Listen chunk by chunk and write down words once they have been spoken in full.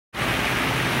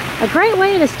A great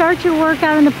way to start your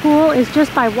workout in the pool is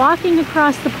just by walking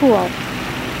across the pool,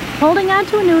 holding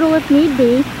onto a noodle if need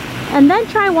be, and then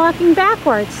try walking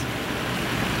backwards.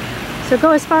 So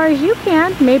go as far as you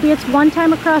can. Maybe it's one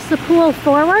time across the pool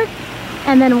forward,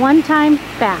 and then one time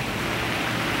back.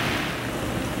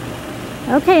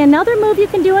 Okay, another move you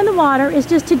can do in the water is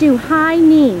just to do high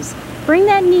knees. Bring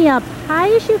that knee up high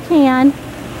as you can,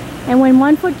 and when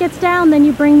one foot gets down, then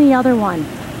you bring the other one.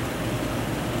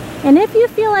 And if you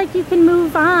feel like you can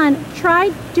move on, try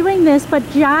doing this but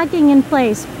jogging in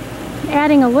place,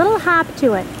 adding a little hop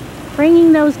to it,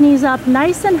 bringing those knees up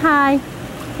nice and high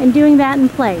and doing that in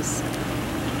place.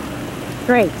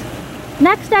 Great.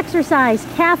 Next exercise,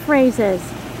 calf raises.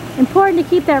 Important to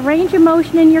keep that range of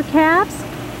motion in your calves.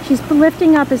 She's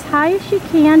lifting up as high as she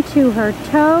can to her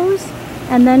toes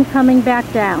and then coming back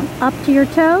down. Up to your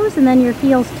toes and then your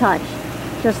heels touch,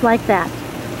 just like that.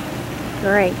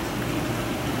 Great.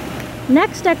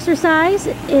 Next exercise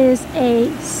is a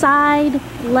side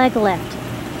leg lift.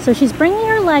 So she's bringing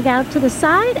her leg out to the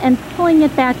side and pulling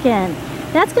it back in.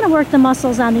 That's going to work the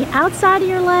muscles on the outside of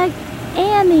your leg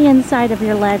and the inside of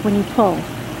your leg when you pull.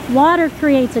 Water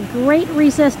creates a great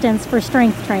resistance for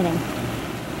strength training.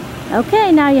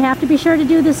 Okay, now you have to be sure to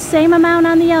do the same amount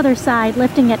on the other side,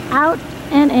 lifting it out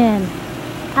and in,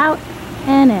 out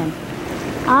and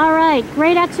in. All right,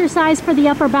 great exercise for the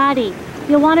upper body.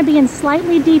 You'll want to be in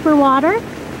slightly deeper water.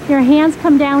 Your hands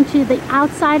come down to the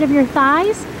outside of your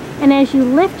thighs, and as you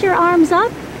lift your arms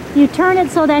up, you turn it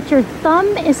so that your thumb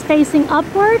is facing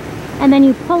upward, and then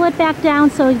you pull it back down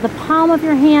so the palm of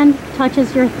your hand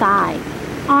touches your thigh.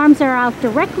 Arms are out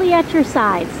directly at your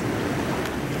sides.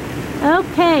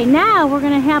 Okay, now we're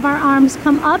going to have our arms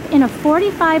come up in a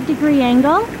 45-degree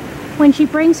angle. When she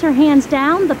brings her hands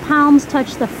down, the palms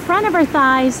touch the front of her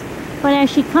thighs, but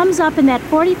as she comes up in that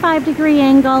 45-degree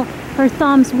angle, her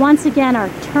thumbs once again are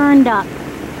turned up,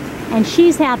 and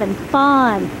she's having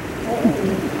fun.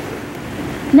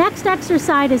 Next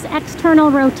exercise is external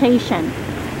rotation.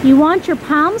 You want your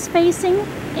palms facing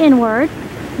inward,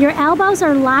 your elbows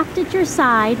are locked at your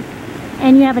side,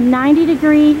 and you have a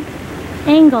 90-degree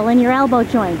angle in your elbow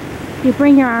joint. You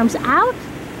bring your arms out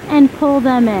and pull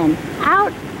them in,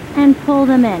 out and pull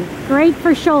them in. Great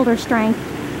for shoulder strength.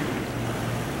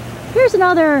 Here's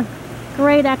another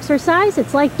great exercise.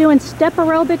 It's like doing step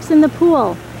aerobics in the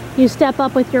pool. You step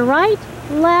up with your right,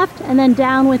 left, and then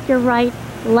down with your right,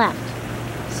 left.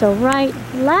 So right,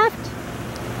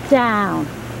 left, down.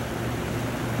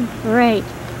 Great.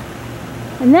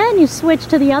 And then you switch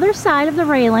to the other side of the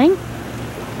railing,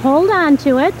 hold on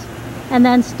to it, and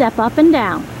then step up and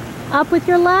down. Up with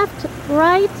your left,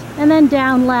 right, and then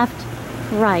down, left,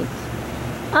 right.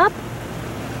 Up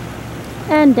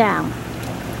and down.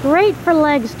 Great for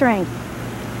leg strength.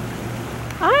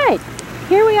 All right,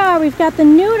 here we are. We've got the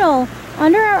noodle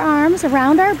under our arms,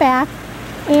 around our back,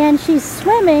 and she's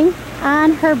swimming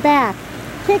on her back,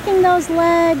 kicking those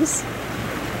legs,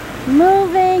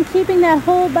 moving, keeping that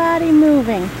whole body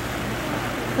moving.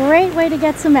 Great way to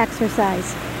get some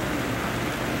exercise.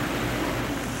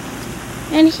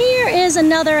 And here is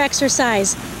another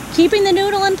exercise. Keeping the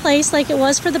noodle in place like it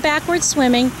was for the backward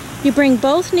swimming, you bring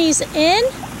both knees in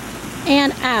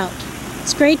and out.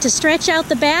 It's great to stretch out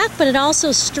the back, but it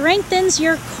also strengthens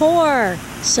your core.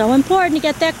 So important to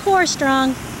get that core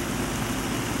strong.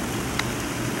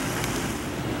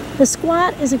 The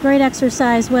squat is a great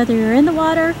exercise whether you're in the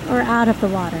water or out of the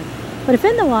water. But if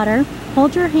in the water,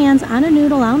 hold your hands on a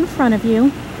noodle out in front of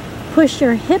you, push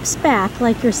your hips back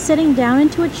like you're sitting down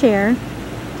into a chair,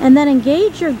 and then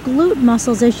engage your glute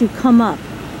muscles as you come up.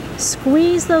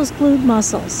 Squeeze those glute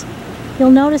muscles. You'll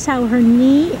notice how her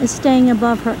knee is staying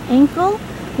above her ankle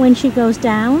when she goes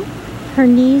down. Her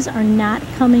knees are not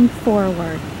coming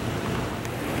forward.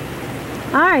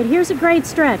 All right, here's a great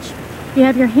stretch. You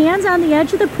have your hands on the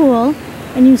edge of the pool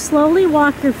and you slowly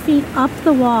walk your feet up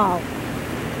the wall.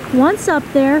 Once up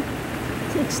there,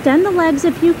 extend the legs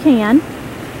if you can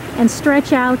and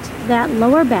stretch out that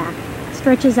lower back.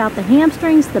 Stretches out the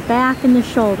hamstrings, the back, and the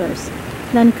shoulders.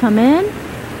 Then come in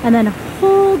and then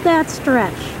hold that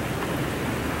stretch.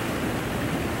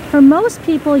 For most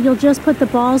people, you'll just put the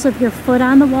balls of your foot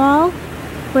on the wall,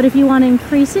 but if you want to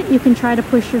increase it, you can try to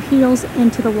push your heels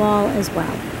into the wall as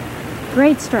well.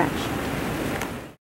 Great stretch.